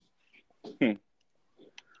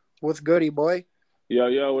What's goody, boy?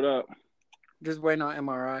 Yo, what up? Just waiting on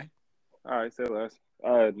MRI. All right, say less.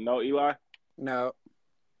 No, Eli. No.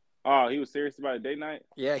 Oh, he was serious about a date night.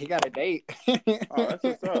 Yeah, he got a date. Oh, that's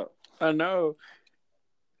what's up. I know.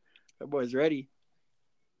 That boy's ready.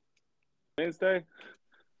 Wednesday.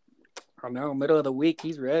 I know. Middle of the week,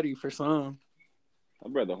 he's ready for some.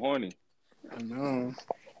 My brother horny. I know.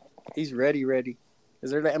 He's ready.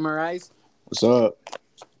 Is there the MRIs? What's up?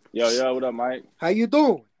 Yo, what up, Mike? How you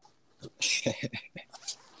doing?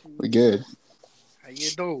 We good. How you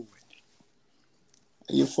doing?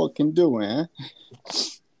 How you fucking doing, huh?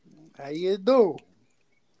 How you doing?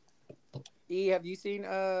 E, have you seen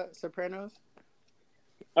Sopranos?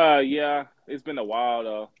 Yeah, it's been a while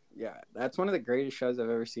though. Yeah, that's one of the greatest shows I've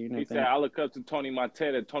ever seen. He said, "I look up to Tony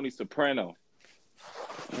Montana, Tony Soprano."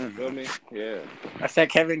 You feel me? Yeah. That's that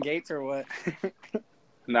Kevin Gates or what?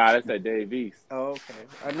 Nah, that's that Dave East. Oh, okay.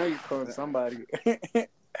 I know you're calling somebody. That's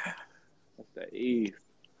that East.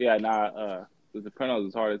 Yeah, nah. The Sopranos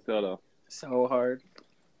is hard as hell though. So hard.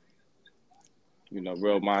 You know,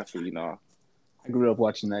 real mafia. You know. I grew up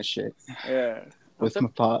watching that shit Yeah. with my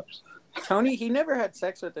pops. Tony, he never had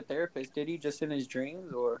sex with a therapist, did he? Just in his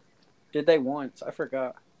dreams, or did they once? I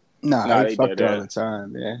forgot. Nah, they he fucked did her all that. the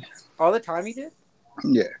time, yeah. All the time he did?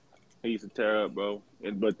 Yeah. He used to tear up, bro.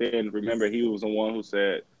 But then remember, he was the one who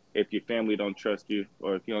said, "If your family don't trust you,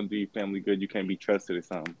 or if you don't do your family good, you can't be trusted or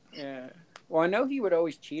something." Yeah. Well, I know he would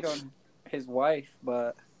always cheat on his wife,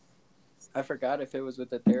 but I forgot if it was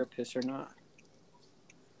with a therapist or not.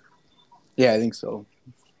 Yeah, I think so.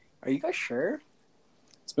 Are you guys sure?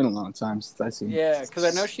 It's been a long time since I seen it. Yeah, because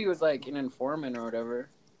I know she was like an informant or whatever.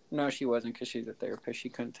 No, she wasn't because she's a therapist. She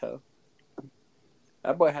couldn't tell.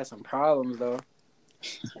 That boy had some problems, though.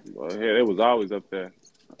 Well, yeah, it was always up there.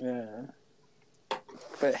 Yeah.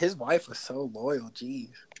 But his wife was so loyal,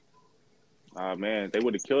 jeez. Man, they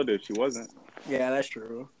would have killed her if she wasn't. Yeah, that's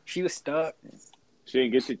true. She was stuck. She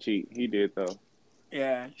didn't get to cheat. He did though.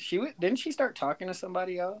 Yeah, didn't she start talking to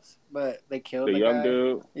somebody else? But they killed The the young guy.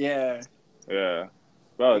 dude. Yeah. Yeah,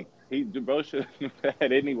 bro. Bro should have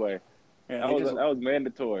had anyway. Yeah, That was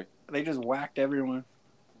mandatory. they just whacked everyone.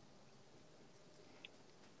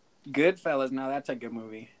 Goodfellas, now that's a good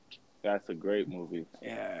movie. That's a great movie.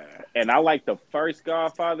 Yeah. And I like the first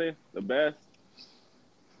Godfather the best.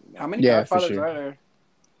 How many Yeah, for Godfathers sure. are there?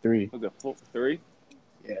 3. Was it 3?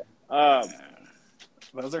 Yeah.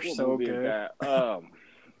 Those are What so movie is good. that?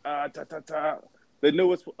 The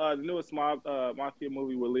newest mafia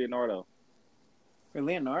movie with Leonardo. With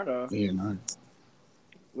Leonardo. Yeah, no.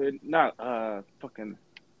 Not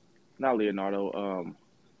not Leonardo.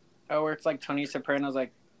 Oh, where it's like Tony Soprano's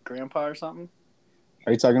like grandpa or something?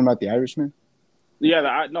 Are you talking about The Irishman? Yeah,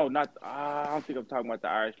 I don't think I'm talking about The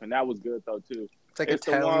Irishman. That was good though too. It's like It's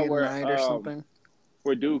the one Italian where, Night or something.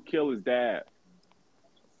 Where dude killed his dad.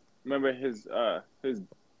 Remember his dad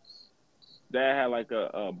had like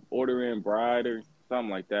a order-in bride or something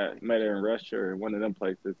like that. He met her in Russia or one of them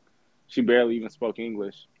places. She barely even spoke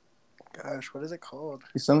English. Gosh, what is it called?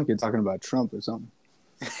 You sound like you're talking about Trump or something.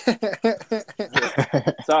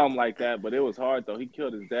 Something like that, but it was hard though. He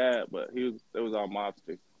killed his dad, but it was all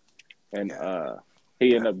mobster. And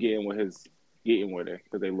he ended up getting with her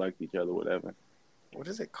because they liked each other, whatever. What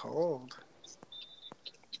is it called?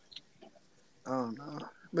 I don't know.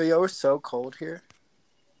 But yo, it's so cold here.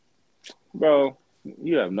 Bro,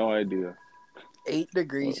 you have no idea. 8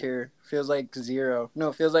 degrees here. Feels like 0. No,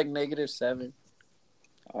 it feels like -7.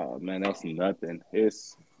 Oh man, that's nothing.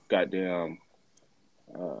 It's goddamn.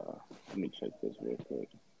 Let me check this real quick.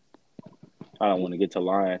 I don't want to get to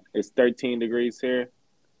lying. It's 13 degrees here,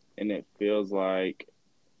 and it feels like.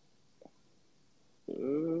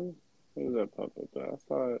 What did that pop up? I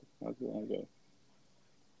saw it not too long ago.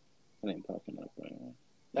 It ain't popping up right now.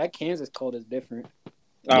 That Kansas cold is different.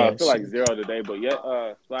 I feel like 0 today, but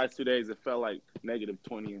last 2 days it felt like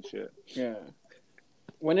 -20 and shit. Yeah.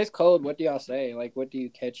 When it's cold, what do y'all say? Like, what do you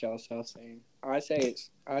catch y'all saying? I say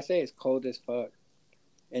it's cold as fuck,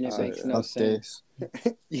 and it makes no Fuck sense.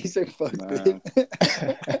 You say fuck Man. this.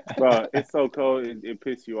 Bro, it's so cold it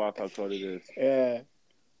pisses you off how cold it is. Yeah,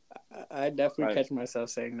 I definitely Like, catch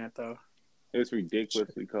myself saying that though. it's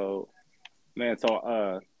ridiculously cold, man.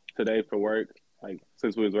 So today for work, like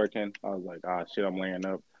since we was working, I was like, shit, I'm laying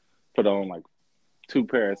up. Put on like 2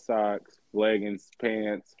 pair of socks, leggings,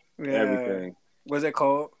 pants, Yeah. everything. Was it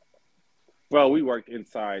cold? Well, we worked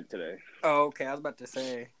inside today, Oh, okay. I was about to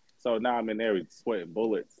say. so now I'm in there with sweating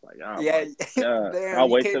bullets. Like, Yeah. Damn, I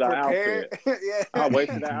you wasted came an prepared. outfit. Yeah. I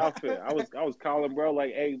wasted that outfit. I was calling bro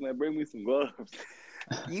like, hey man, bring me some gloves.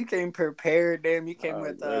 You came prepared, damn. You came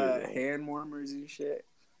with Ready, bro. hand warmers and shit.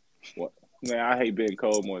 What? Man, I hate being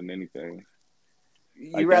cold more than anything.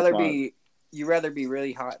 You rather be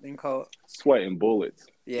really hot than cold. Sweating bullets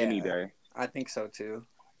any Yeah, day. I think so too.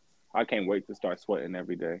 I can't wait to start sweating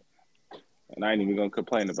every day. And I ain't even gonna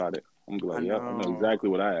complain about it. I'm gonna be like, yep, I know exactly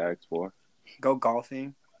what I asked for. Go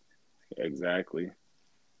golfing. Exactly.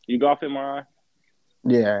 You golfing, Mariah?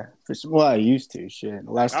 Yeah. Well, I used to. Shit.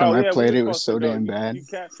 Last time I played, it was so damn bad. You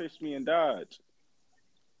catfished me in Dodge.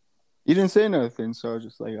 You didn't say nothing, so I was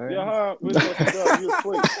just like, all right. Yeah, huh? We're supposed to go. You were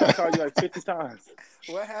asleep. I called you like 50 times.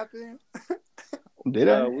 What happened? Did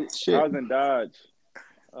I? Shit. I was in Dodge.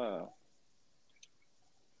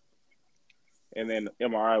 And then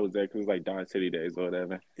MRI was there because it was like Dodge City Days or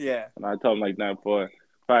whatever. Yeah. And I told him like night before.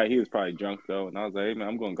 He was probably drunk though. And I was like, hey man,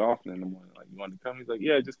 I'm going golfing in the morning. Like, you want to come? He's like,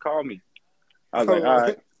 yeah, just call me. I was like, all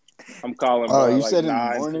right. I'm calling, bro. Oh, you like said in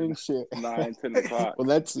the morning? Shit. 10 o'clock.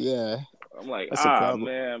 Well, yeah. I'm like, that's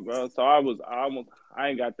man, bro. So I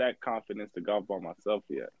ain't got that confidence to golf by myself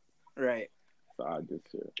yet. Right. So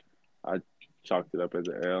I chalked it up as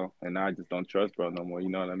an L. And now I just don't trust bro no more. You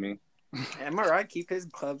know what I mean? Am I right? Keep his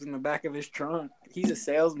clubs in the back of his trunk. He's a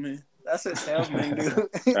salesman. That's what salesmen do.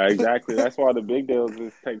 Exactly. That's why the big deals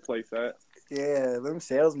take place at. Yeah, them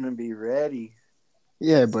salesmen be ready.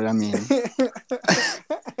 Yeah, but I mean, you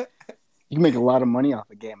can make a lot of money off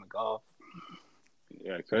a game of golf.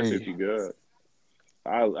 Yeah, especially if you're good.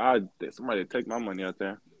 I somebody take my money out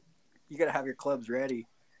there. You gotta have your clubs ready.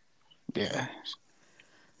 Yeah.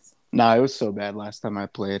 Nah, it was so bad last time I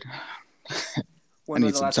played. When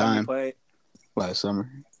was the last time you played? Last summer.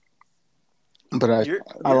 But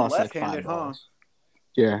I lost like 5 balls.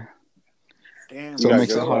 Yeah. Damn. So it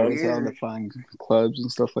makes it hard as hell to find clubs and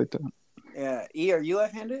stuff like that. Yeah. E, are you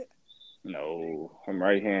left-handed? No, I'm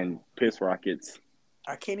right-hand piss rockets.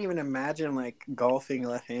 I can't even imagine like golfing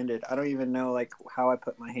left-handed. I don't even know like how I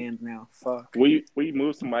put my hand now. Fuck. We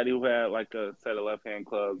moved somebody who had like a set of left-hand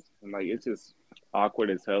clubs, and like it's just awkward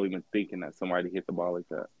as hell even thinking that somebody hit the ball like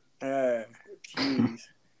that. Jeez.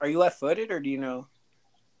 Are you left-footed or do you know?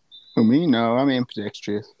 For me, no. I'm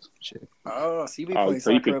ambidextrous. Shit. Oh, CB plays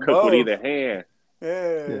so you can cook with either hand.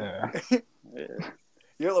 Yeah.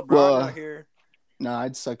 You're LeBron out here. No,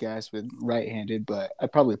 I'd suck ass with right-handed, but I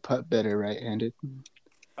probably putt better right-handed.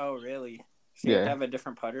 Oh, really? So you have a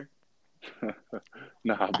different putter?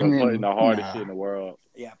 Nah, but putting the hardest shit in the world.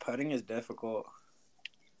 Yeah, putting is difficult.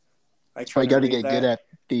 I got to get good at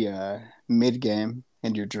the mid-game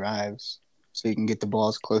and your drives so you can get the ball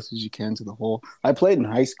as close as you can to the hole. I played in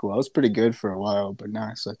high school. I was pretty good for a while, but now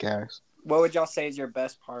I suck ass. What would y'all say is your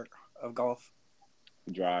best part of golf?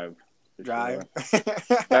 Drive. Drive? Sure.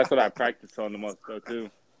 That's what I practice on the most, though, too.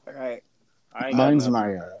 All right. Mine's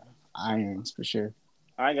my irons, for sure.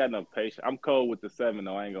 I ain't got no patience. I'm cold with the 7,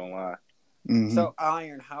 though. I ain't going to lie. Mm-hmm. So,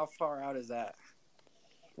 iron, how far out is that?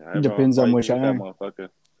 It depends on which iron. That motherfucker.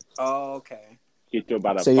 Oh, okay. Get to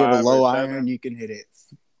about a 5 you have a low iron, you can hit it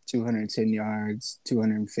 210 yards,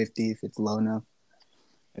 250 if it's low enough.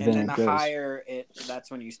 And then the higher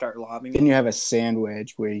that's when you start lobbing. Then you have a sand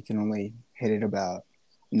wedge where you can only hit it about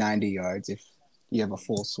 90 yards if you have a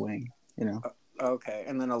full swing, you know. Okay,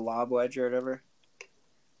 and then a lob wedge or whatever.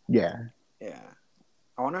 Yeah. Yeah.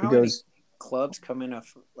 I wonder how many clubs come in a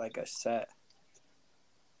set.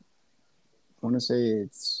 I want to say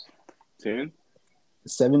it's 10,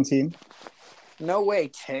 17. No way,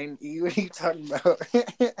 10. What are you talking about?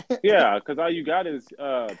 Yeah, because all you got is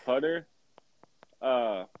putter,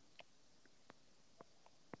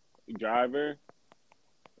 driver,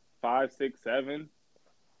 5, 6, 7.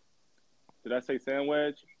 Did I say sand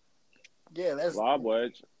wedge? Yeah, that's lob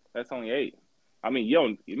wedge. That's only 8. I mean,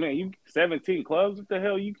 you 17 clubs. What the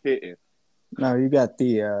hell you hitting? No, you got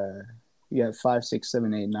you got 5, 6,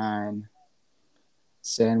 7, 8, 9.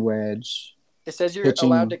 Sand wedge. It says you're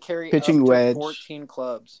allowed to carry pitching up to wedge, 14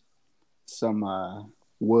 clubs. Some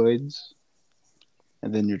woods,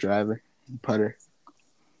 and then your driver, putter.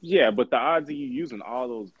 Yeah, but the odds of you using all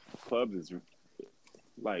those clubs is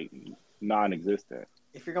like non-existent.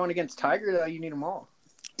 If you're going against Tiger, though, you need them all.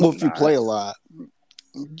 Well, if you play a lot,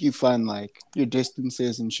 you find like your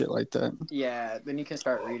distances and shit like that. Yeah, then you can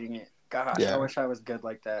start reading it. Gosh, I wish I was good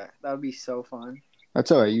like that. That would be so fun. That's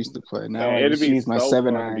how I used to play. Now I just use my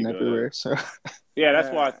 7 iron everywhere. So yeah, that's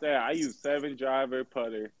why I say I use 7 driver,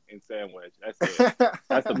 putter, and sand wedge. That's it.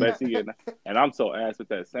 That's the best you get. And I'm so ass with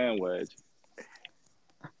that sand wedge.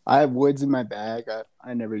 I have woods in my bag.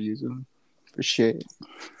 I never use them for shit.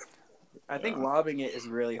 I think lobbing it is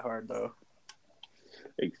really hard though.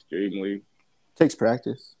 Extremely. Takes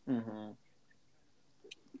practice. Mm-hmm.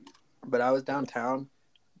 But I was downtown,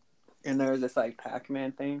 and there was this like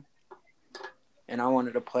Pac-Man thing. And I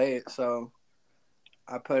wanted to play it, so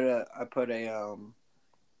I put a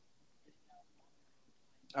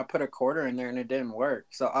quarter in there and it didn't work.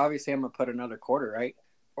 So obviously I'm gonna put another quarter, right?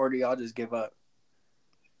 Or do y'all just give up?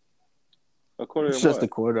 A quarter It's in just what? a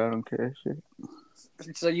quarter. I don't care. Shit.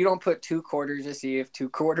 So you don't put 2 quarters to see if 2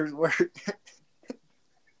 quarters work.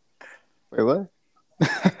 Wait, what?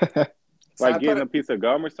 So Like getting a piece of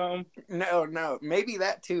gum or something? No, maybe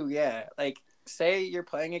that too. Yeah, like say you're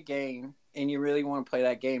playing a game and you really want to play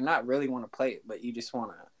that game, not really want to play it, but you just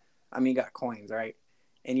want to. I mean, you got coins, right?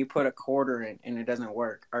 And you put a quarter in and it doesn't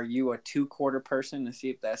work. Are you a 2-quarter person to see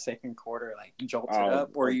if that second quarter like jolts it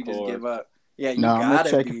up, or you just give up? Yeah, you No, I'm gonna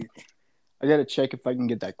gotta check. be. I gotta check if I can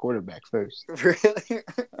get that quarterback first. Really? You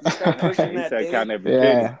start pushing He that said thing. count every penny.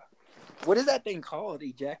 Yeah. What is that thing called?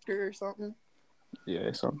 Ejector or something?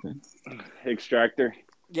 Yeah, something. Extractor.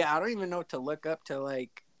 Yeah, I don't even know what to look up to.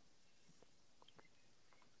 Like,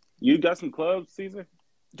 You got some clubs, Caesar?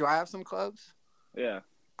 do I have some clubs? Yeah.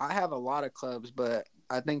 I have a lot of clubs, but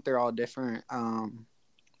I think they're all different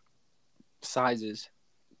sizes.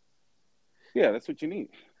 Yeah, that's what you need.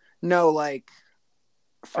 No, like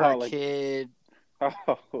for a like, kid,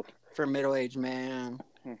 oh, for a middle-aged man.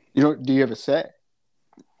 You don't? Do you have a set?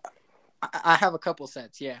 I have a couple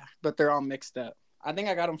sets, yeah, but they're all mixed up. I think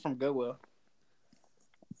I got them from Goodwill.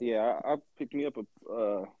 yeah. I picked me up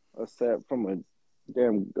a set from a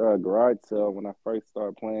damn garage sale when I first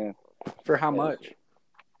started playing. For how much?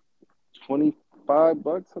 $25,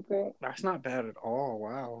 I think. That's not bad at all.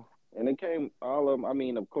 Wow. And it came all of them. I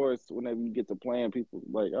mean, of course, whenever you get to playing, people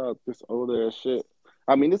like, oh, this old ass shit.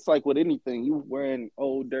 I mean, it's like with anything. You wearing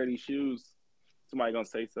old, dirty shoes, somebody gonna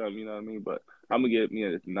say something, you know what I mean? But I'm gonna get me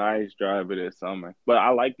a nice driver this summer. But I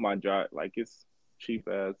like my drive. Like, it's cheap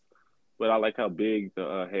ass, but I like how big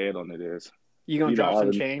the head on it is. You gonna drop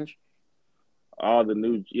some change? All the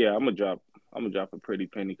new, yeah. I'm gonna drop a pretty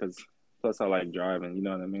penny because plus I like driving. You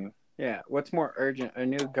know what I mean? Yeah. What's more urgent, a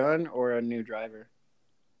new gun or a new driver?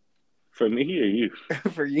 For me or you?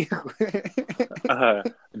 For you.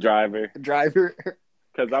 Driver. Driver.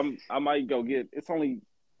 Because I might go get. It's only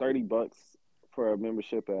 $30 for a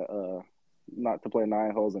membership at not to play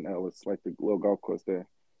 9 holes in Ellis, like the little golf course there.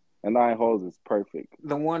 And 9 holes is perfect.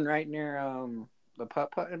 The one right near the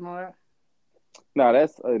putt and all that. No,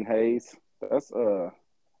 that's in Hayes. That's what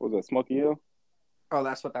was that, Smoky Hill? Oh,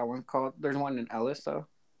 that's what that one's called. There's one in Ellis though.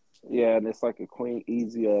 Yeah, and it's like a clean,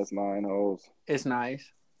 easy ass 9 holes. It's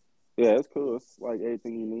nice. Yeah, it's cool. It's like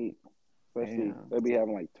everything you need. Especially Damn. they be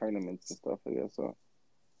having like tournaments and stuff like that. So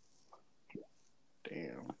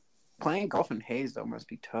Damn. Playing golf in Hayes though must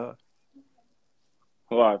be tough.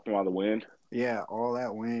 why from all the wind? Yeah, all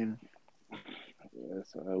that wind. Yeah,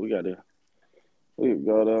 so we go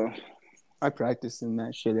to. I practice in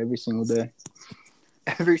that shit every single day.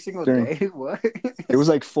 Every single day? What? It was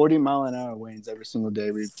like 40-mile-an-hour winds every single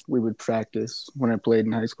day. We would practice when I played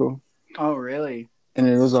in high school. Oh, really? And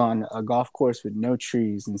it was on a golf course with no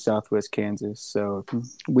trees in southwest Kansas. So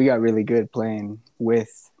we got really good playing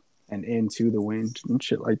with and into the wind and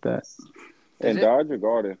shit like that. And Dodge or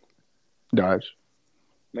Garden? Dodge.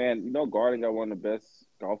 Man, you know Garden got one of the best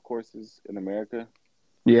golf courses in America?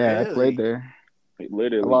 Yeah, Really? I played there.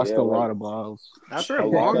 Literally. I lost a lot of balls. That's where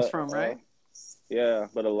Long's from, right? Yeah,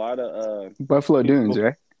 but a lot of Buffalo Dunes,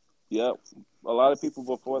 right? Yep. A lot of people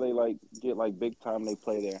before they like get like big time, they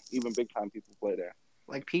play there. Even big time people play there.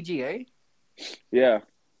 Like PGA? Yeah.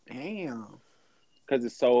 Damn. Because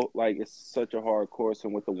it's such a hard course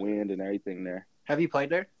and with the wind and everything there. Have you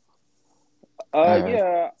played there?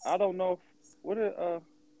 Yeah. I don't know. What did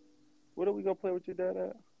we go play with your dad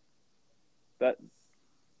at? That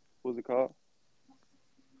what was it called?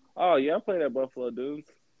 Oh yeah, I played at Buffalo Dunes.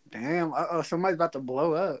 Damn. Somebody's about to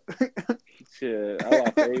blow up. Shit, I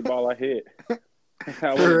lost every ball I hit.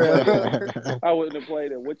 I wouldn't have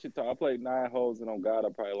played in Wichita. I played 9 holes, and on God, I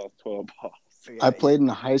probably lost 12 balls. I played in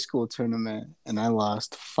a high school tournament, and I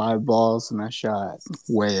lost 5 balls, and I shot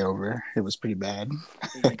way over. It was pretty bad.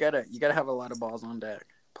 You gotta have a lot of balls on deck.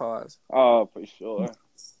 Pause. Oh, for sure.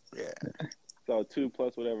 Yeah. So 2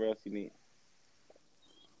 plus whatever else you need.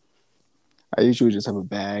 I usually just have a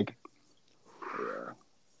bag. Yeah.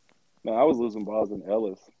 No, I was losing balls in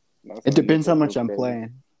Ellis. It depends how much I'm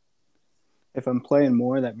playing. If I'm playing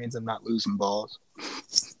more, that means I'm not losing balls.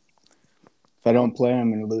 If I don't play, I'm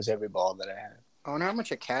going to lose every ball that I have. I wonder how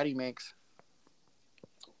much a caddy makes.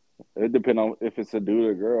 It depends on if it's a dude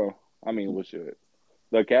or girl. I mean, what should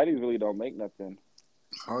the caddies really don't make nothing.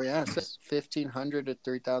 Oh yeah, it's $1,500 to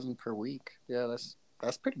 $3,000 per week. Yeah,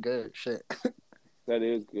 that's pretty good. Shit. That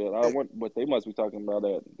is good. I want, but they must be talking about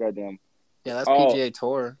that goddamn. Yeah, that's PGA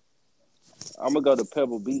Tour. I'm gonna go to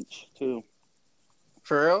Pebble Beach too.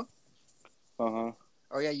 For real?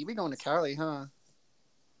 Oh yeah, you be going to Cali, huh?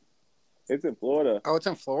 It's in Florida, Oh, it's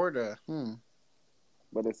in Florida.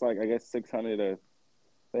 but it's like I guess 600 a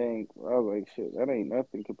thing. I was like, shit, that ain't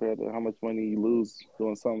nothing compared to how much money you lose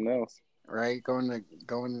doing something else. Right,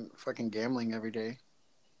 going fucking gambling every day.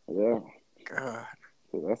 Yeah, God,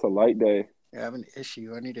 so that's a light day. I have an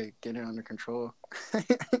issue. I need to get it under control.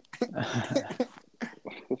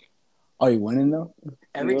 Are you winning though?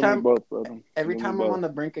 Every You and me time, both, brother. every You and me time I'm both. on the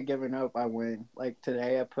brink of giving up, I win. Like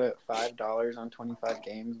today, I put $5 on 25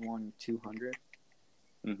 games, won 200.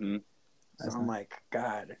 Mm-hmm. So I'm like,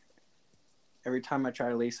 God. Every time I try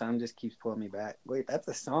to leave, something just keeps pulling me back. Wait, that's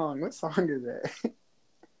a song. What song is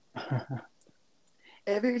that?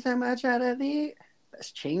 Every time I try to leave,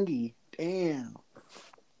 that's Chingy. Damn.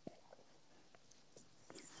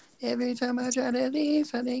 Every time I try to leave,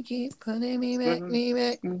 so they keep pulling me back, me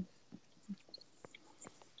back.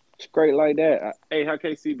 Straight like that. Hey, how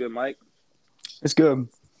KC been, Mike? It's good.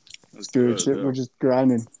 It's good. Shit, Yeah. we're just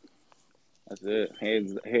grinding. That's it.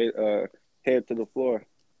 Head to the floor.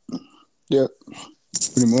 Yep.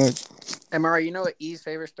 Pretty much. MRI, you know what E's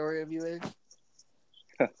favorite story of you is?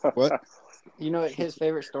 What? You know what his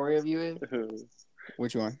favorite story of you is?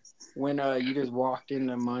 Which one? When you just walked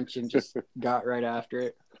into Munch and just got right after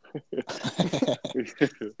it. I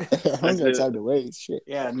don't got time to wait. Shit.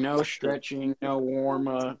 Yeah, no stretching, no warm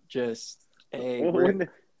up, just hey, When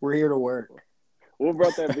we're here to work. What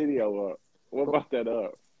brought that video up? What brought that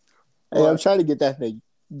up? Hey, I'm trying to get that thing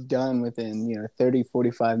done within 30,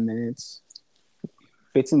 45 minutes. If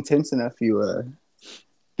it's intense enough, you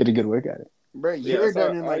get a good work at it. Bro, you're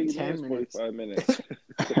done in all like you 10 need minutes. 45 minutes.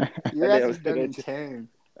 You're actually done in 10.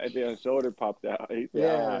 That damn shoulder popped out. He said,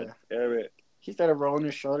 Yeah. damn it. He started rolling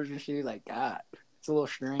his shoulders and shit. Like, God, it's a little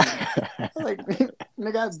strange. I was like,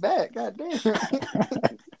 nigga, I bet. God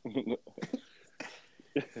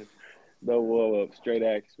damn. No warm up, straight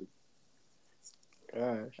action.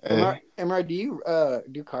 Gosh. Hey. MR, do you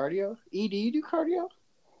do cardio? E, do you do cardio?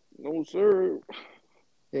 No, sir.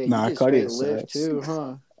 Yeah, Nah, you just cardio straight lift sucks. too,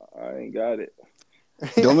 huh? I ain't got it.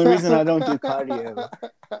 The only reason I don't do cardio,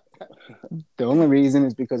 the only reason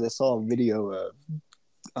is because I saw a video of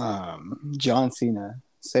John Cena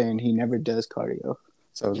saying he never does cardio.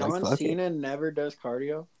 So I was John like, fuck Cena it. never does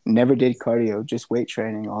cardio? Never did cardio, just weight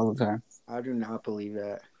training all the time. I do not believe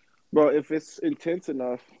that. Bro, if it's intense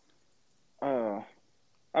enough, I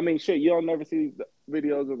mean, shit, you don't never see the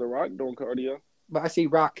videos of The Rock doing cardio. But I see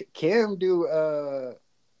Rock Kim do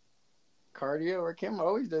cardio, or Kim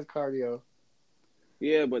always does cardio.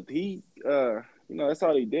 Yeah, but he, that's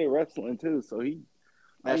all he did, wrestling too. So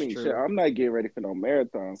That's true. shit, I'm not getting ready for no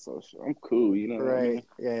marathon, so shit, I'm cool, you know what I mean?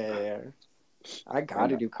 Yeah. I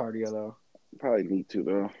gotta do cardio though. Probably need to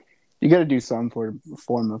though. You got to do some form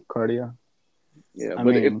of cardio. Yeah, I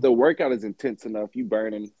but mean, if the workout is intense enough, you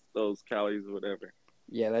burning those calories or whatever.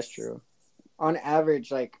 Yeah, that's true. On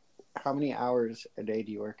average, like, how many hours a day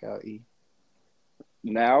do you work out, E?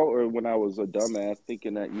 Now or when I was a dumbass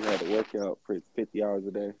thinking that you had to work out for 50 hours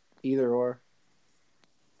a day? Either or.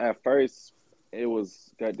 At first, it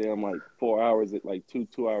was goddamn like 4 hours at like 2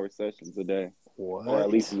 2-hour sessions a day. What? Or at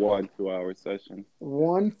least 1 2-hour session.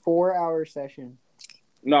 1 4-hour session.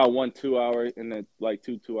 No, 1 2-hour and then like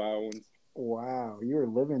 2 2-hour ones. Wow, you were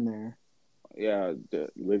living there. Yeah,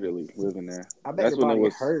 literally living there. I bet That's your when it body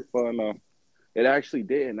was hurt. fun. It actually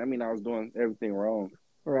didn't. I mean, I was doing everything wrong.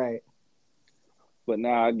 Right. But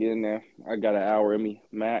now I get in there. I got an hour in me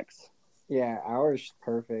max. Yeah, hours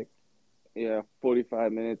perfect. Yeah,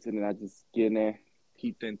 45 minutes, and then I just get in there,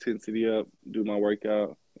 keep the intensity up, do my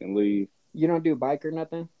workout, and leave. You don't do bike or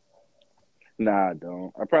nothing? Nah, I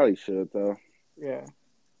don't. I probably should, though. Yeah.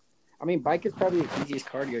 I mean, bike is probably the easiest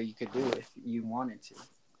cardio you could do if you wanted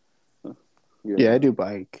to. Yeah, I do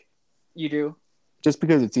bike. You do? Just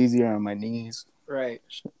because it's easier on my knees. Right.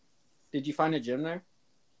 Did you find a gym there?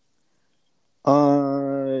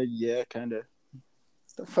 Yeah, kind of.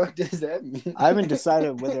 The fuck does that mean? I haven't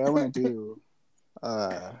decided whether I want to do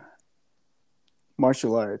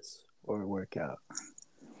martial arts or workout.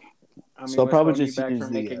 I mean, So I'll what's probably holding just you back use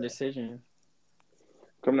from the, making decisions?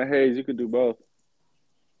 Come to Hayes, you could do both.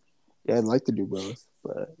 Yeah, I'd like to do both,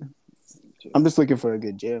 but I'm just looking for a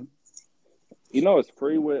good gym. You know, it's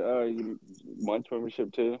free with Munch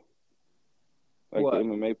membership, too. Like What? the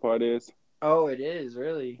MMA part is. Oh, it is,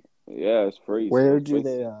 really? Yeah, it's free. Where so do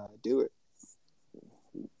they do it?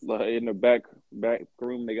 Like in the back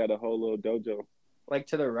room, they got a whole little dojo. Like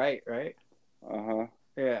to the right? Uh-huh.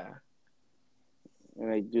 Yeah.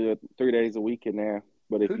 And they do it 3 days a week in there.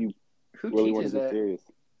 But if you Who really want teaches to be that? serious.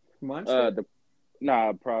 Monster?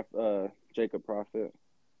 Jacob Prophet.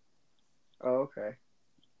 Oh, okay.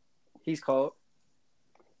 He's called?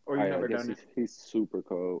 never I guess done it. he's super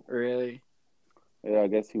cold. Really? Yeah, I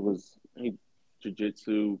guess he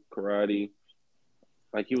jiu-jitsu, karate.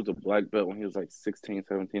 Like he was a black belt when he was like 16,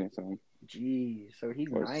 17 or something. Geez, so he's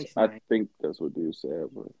nice. I think that's what dude said,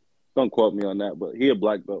 but don't quote me on that. But he a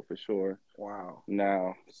black belt for sure. Wow.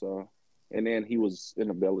 Now, so and then he was in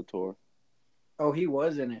a Bellator. Oh, he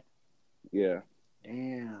was in it. Yeah.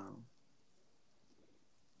 Damn.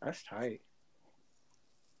 That's tight.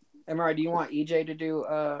 MRI, do you want EJ to do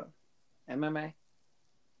MMA?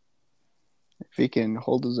 If he can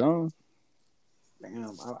hold his own.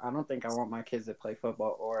 Damn, I don't think I want my kids to play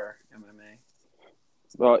football or MMA.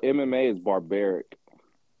 Well, MMA is barbaric.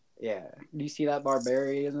 Yeah. Do you see that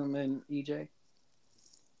barbarism in EJ?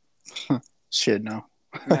 Shit, no.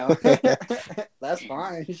 No. That's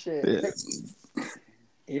fine. Shit. Yeah.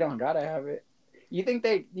 You don't gotta have it. You think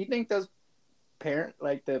those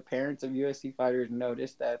the parents of UFC fighters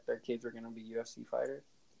noticed that their kids were gonna be UFC fighters?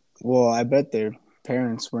 Well, I bet their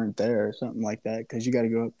parents weren't there or something like that because you got to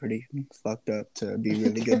grow up pretty fucked up to be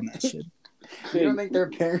really good in that shit. You don't think their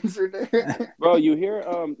parents are there? Bro, you hear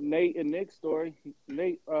Nate and Nick's story?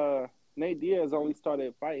 Nate Diaz only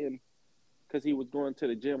started fighting because he was going to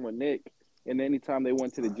the gym with Nick, and anytime they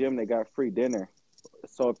went to the gym, they got free dinner.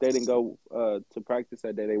 So if they didn't go to practice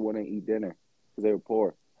that day, they wouldn't eat dinner because they were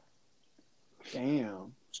poor.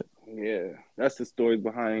 Damn. Yeah, that's the stories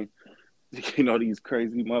behind these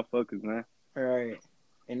crazy motherfuckers, man. Right.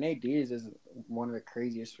 And Nate Diaz is one of the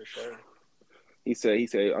craziest for sure. He said,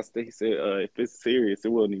 if it's serious,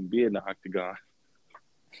 it wouldn't even be in the octagon.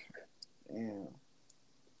 Damn.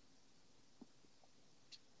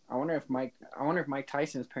 I wonder if Mike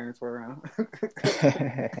Tyson's parents were around.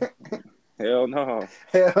 Hell no.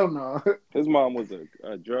 Hell no. His mom was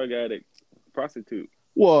a drug addict, prostitute.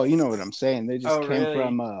 Well, you know what I'm saying. They just came really?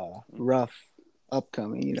 from rough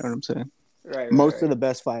upcoming. You know what I'm saying? Right. Most of the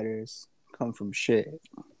best fighters come from shit.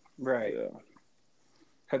 Right. Yeah.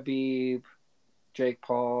 Habib, Jake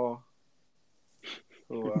Paul.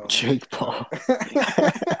 Who else? Jake Paul.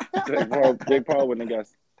 Jake Paul wouldn't have got.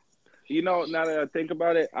 Now that I think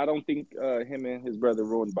about it, I don't think him and his brother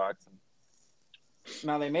ruined boxing.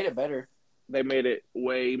 No, they made it better. They made it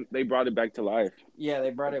they brought it back to life. Yeah, they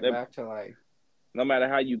brought it back to life. No matter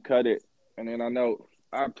how you cut it. And then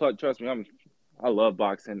trust me, I love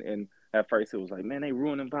boxing. And at first it was like, man, they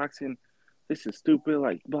ruining boxing. This is stupid,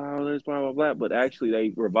 like blah, blah, blah, blah. But actually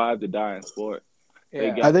they revived the dying sport.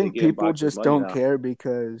 Yeah. I think people just don't care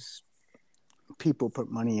because people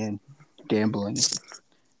put money in gambling.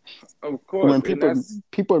 Of course. When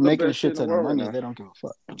people are making shit ton of money, now. they don't give a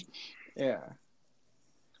fuck. Yeah.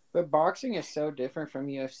 But boxing is so different from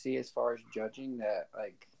UFC as far as judging that,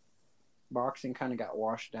 like, boxing kind of got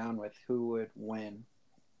washed down with who would win.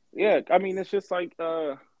 Yeah, I mean, it's just like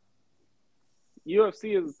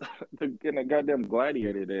UFC is in the goddamn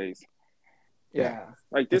gladiator days. Yeah.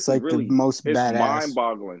 Like, this it's like is really the most it's badass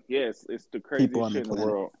mind-boggling. Yes, it's the craziest shit in the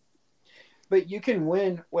world. But you can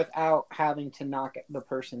win without having to knock the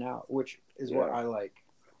person out, which is what I like.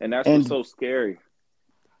 And that's what's so scary.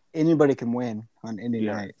 Anybody can win on any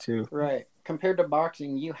night, too. Right. Compared to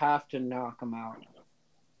boxing, you have to knock them out,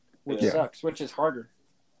 which sucks, which is harder.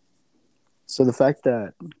 So the fact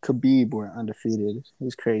that Khabib went undefeated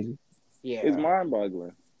is crazy. Yeah. It's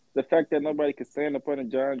mind-boggling. The fact that nobody could stand up under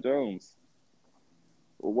John Jones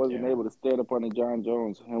or wasn't able to stand up under John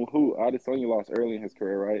Jones. And who? Adesanya lost early in his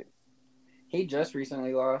career, right? He just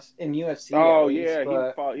recently lost in UFC. Oh, least,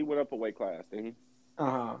 but... he went up a weight class, didn't he?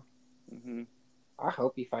 Uh-huh. Mm-hmm. I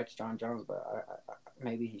hope he fights John Jones, but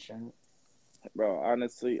maybe he shouldn't. Bro,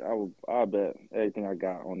 honestly, I'll bet everything I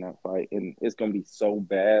got on that fight, and it's gonna be so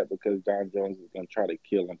bad because John Jones is gonna try to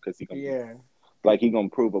kill him because he's gonna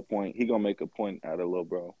prove a point. He gonna make a point out of little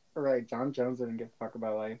bro. Right, John Jones didn't give a fuck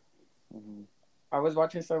about life. Mm-hmm. I was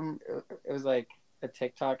watching it was like a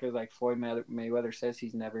TikTok. It was like Floyd Mayweather says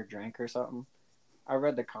he's never drank or something. I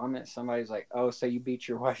read the comments. Somebody's like, "Oh, so you beat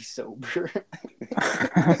your wife sober?"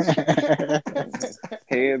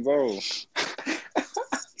 Hands on.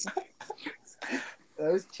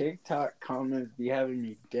 Those TikTok comments be having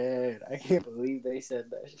me dead. I can't believe they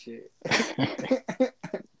said that shit.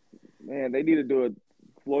 Man, they need to do it.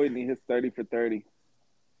 Floyd need his 30 for 30.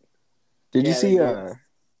 Did you see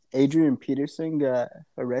Adrian Peterson got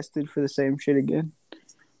arrested for the same shit again?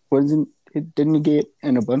 Didn't he get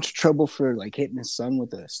in a bunch of trouble for like hitting his son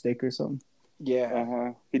with a stick or something?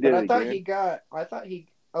 Yeah. He did. But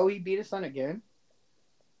he beat his son again.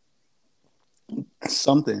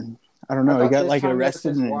 Something. I don't know. He got like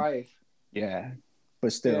arrested. His wife. Yeah,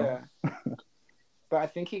 but still. Yeah. But I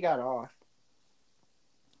think he got off.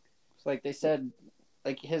 It's like they said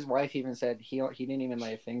like his wife even said he didn't even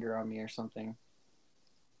lay a finger on me or something.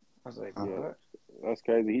 I was like, Yeah. what? That's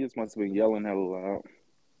crazy. He just must have been yelling hella loud.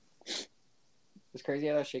 It's crazy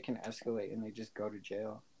how that shit can escalate and they just go to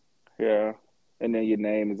jail. Yeah. And then your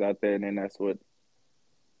name is out there, and then that's what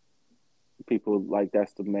people like.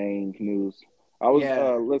 That's the main news. I was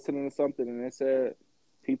listening to something, and it said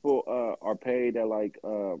people are paid at like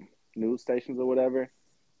news stations or whatever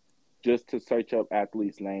just to search up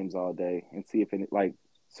athletes' names all day and see if any like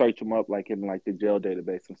search them up like in like the jail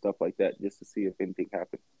database and stuff like that just to see if anything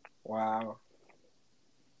happened. Wow.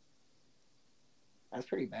 That's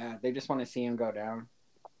pretty bad. They just want to see him go down.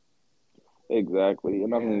 Exactly.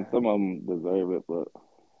 And I mean, some of them deserve it, but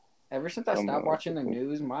ever since I stopped watching the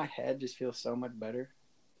news, my head just feels so much better.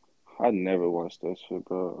 I never watched that shit,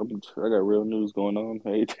 bro. I got real news going on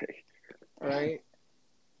every day. Right?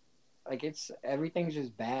 Like everything's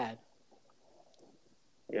just bad.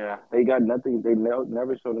 Yeah, they got nothing. They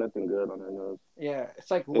never show nothing good on their news. Yeah, it's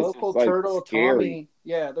like local turtle Tommy.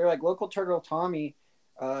 Yeah, they're like local turtle Tommy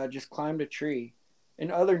just climbed a tree. In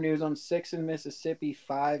other news, on 6 in Mississippi,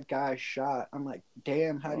 5 guys shot. I'm like,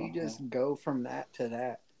 damn, how do you just go from that to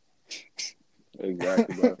that?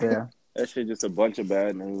 Exactly, bro. Yeah. That shit just a bunch of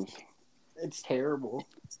bad news. It's terrible.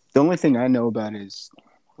 The only thing I know about is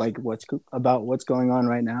like what's going on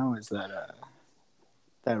right now is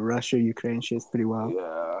that Russia Ukraine shit's pretty wild.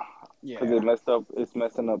 Yeah. Because it's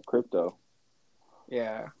messing up crypto.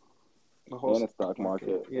 Yeah. The whole stock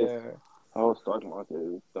market. Yeah. The whole stock market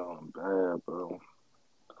is doing bad, bro.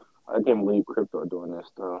 I can't believe crypto doing this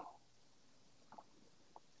stuff.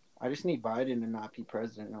 I just need Biden to not be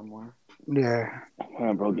president no more. Yeah.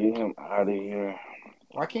 Man, bro, get him out of here.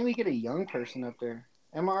 Why can't we get a young person up there?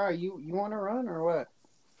 MRI, you want to run or what?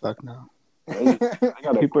 Fuck no.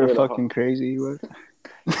 People are fucking crazy. Bro,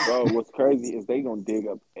 what's crazy is they gonna dig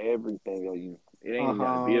up everything on you. It ain't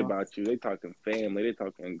gotta be about you. They talking family. They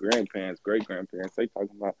talking grandparents, great grandparents. They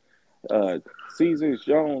talking about Caesar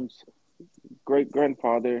Jones, great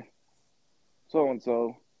grandfather, so and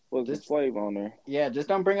so was a slave owner. Yeah, just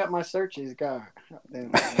don't bring up my searches, God.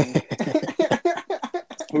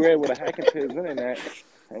 We were able to hack into his internet,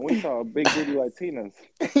 and we saw big booty Latinas.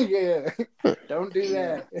 Yeah, don't do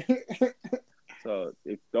that. So,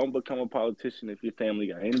 don't become a politician if your family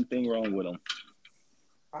got anything wrong with them.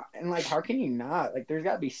 And like, how can you not? Like, there's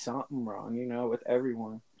got to be something wrong, with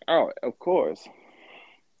everyone. Oh, of course.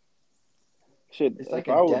 Shit, it's like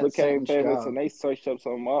if I became famous and they searched up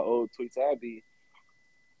some of my old tweets,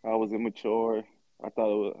 I was immature. I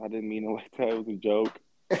didn't mean it like that. It was a joke.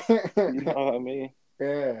 You know what I mean?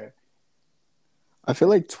 Yeah. I feel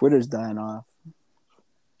like Twitter's dying off.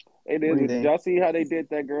 It is. Did y'all see how they did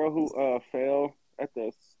that girl who fell at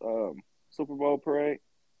the Super Bowl parade?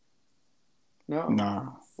 No.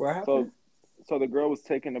 Nah. What happened? So the girl was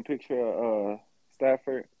taking a picture of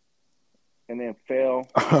Stafford and then fell.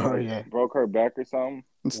 Oh, yeah. Broke her back or something.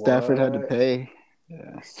 And Stafford had to pay.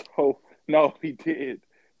 Yeah. So, no, he did.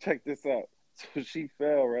 Check this out. So she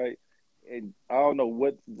fell, right? And I don't know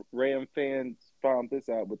what Ram fans found this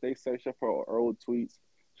out, but they searched up her old tweets.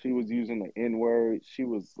 She was using the N-word. She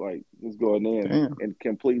was like just going in and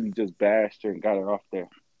completely just bashed her and got her off there.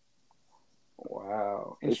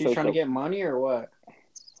 Wow. And she's trying to get money or what?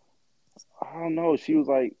 I don't know. She was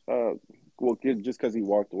like, well, just because he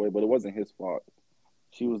walked away, but it wasn't his fault.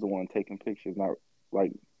 She was the one taking pictures, not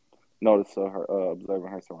like noticing her,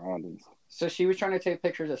 observing her surroundings. So she was trying to take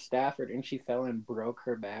pictures of Stafford and she fell and broke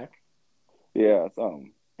her back? Yeah,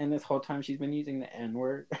 something. And this whole time she's been using the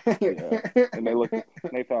N-word. Yeah. And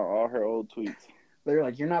they found all her old tweets. They're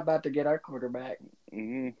like, you're not about to get our quarterback.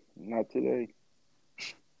 Not today.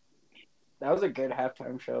 That was a good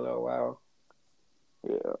halftime show, though. Wow.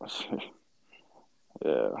 Yeah.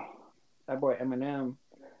 Yeah. That boy Eminem,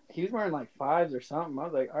 he was wearing like 5s or something. I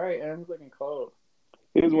was like, all right, Em's looking cold.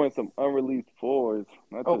 He was wearing some unreleased 4s.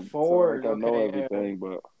 Not 4s. I know everything,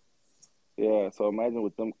 but yeah. So imagine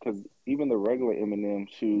with them, because even the regular Eminem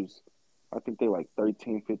shoes, I think they're like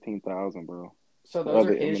 13,000, 15,000, bro. So those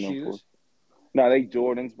are his shoes? 4s. No, they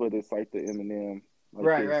Jordans, but it's like the Eminem. Like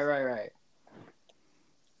right.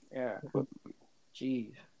 Yeah.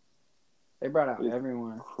 Jeez. They brought out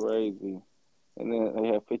everyone. Crazy. And then they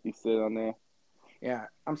had 50 Cent on there. Yeah.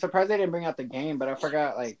 I'm surprised they didn't bring out The Game, but I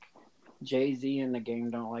forgot, like, Jay-Z and The Game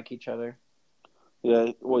don't like each other.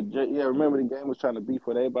 Yeah. Well, remember The Game was trying to beef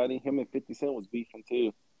with everybody? Him and 50 Cent was beefing,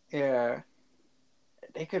 too. Yeah.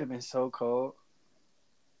 They could have been so cold.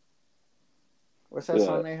 What's that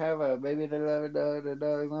song they have? Baby, they love it, the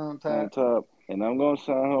dog's on top. On top. And I'm going to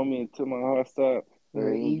shine, homie, until my heart stops.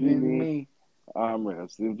 Even me. I'm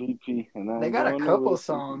Raps MVP. And they got a couple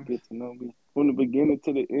songs. Get to know me. from the beginning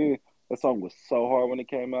to the end. That song was so hard when it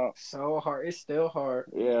came out. So hard. It's still hard.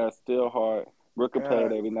 Yeah, still hard. Brooke can play it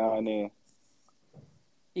God. every now and then.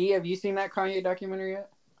 E, have you seen that Kanye documentary yet?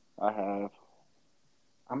 I have.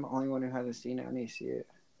 I'm the only one who hasn't seen it. I need to see it.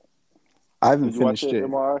 I haven't Did you watch finished it, it.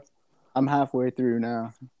 MR? I'm halfway through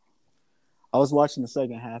now. I was watching the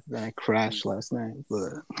second half, then I crashed last night.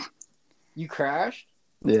 But You crashed?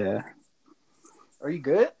 yeah, Are you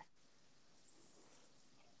good?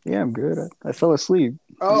 yeah, I'm good. I fell asleep.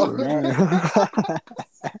 Oh,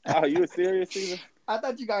 Oh, you were serious, Steven? I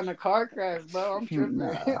thought you got in a car crash, bro. I'm tripping.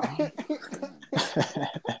 No.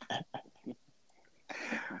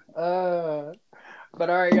 But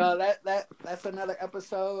all right, y'all. That's another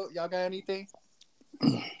episode. Y'all got anything?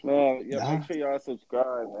 Man, yeah, Nah. make sure y'all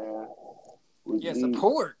subscribe, man. We Yeah, need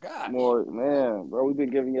support. God. more, man, bro. We've been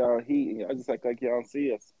giving y'all heat, and y'all just act like y'all don't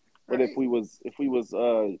see us. But Right. if we was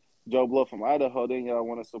Joe Blow from Idaho, then y'all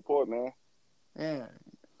want to support, man. Yeah. But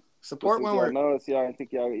Support since when y'all we're know us, y'all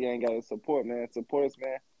think y'all ain't got to support, man. Support us,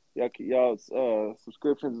 man. Y'all's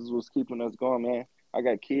subscriptions is what's keeping us going, man. I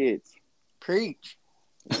got kids. preach.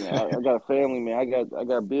 You know, I got a family, man. I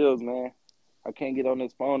got bills, man. I can't get on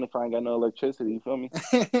this phone if I ain't got no electricity. You feel me?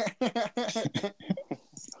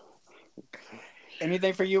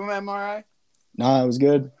 Anything for you, MRI? Nah, it was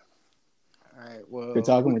good. All right. Well, Good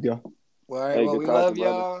talking with y'all. All right. Hey, Well, good we talking, love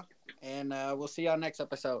brother. y'all, and we'll see y'all next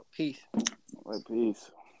episode. Peace. All right,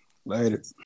 peace. Later.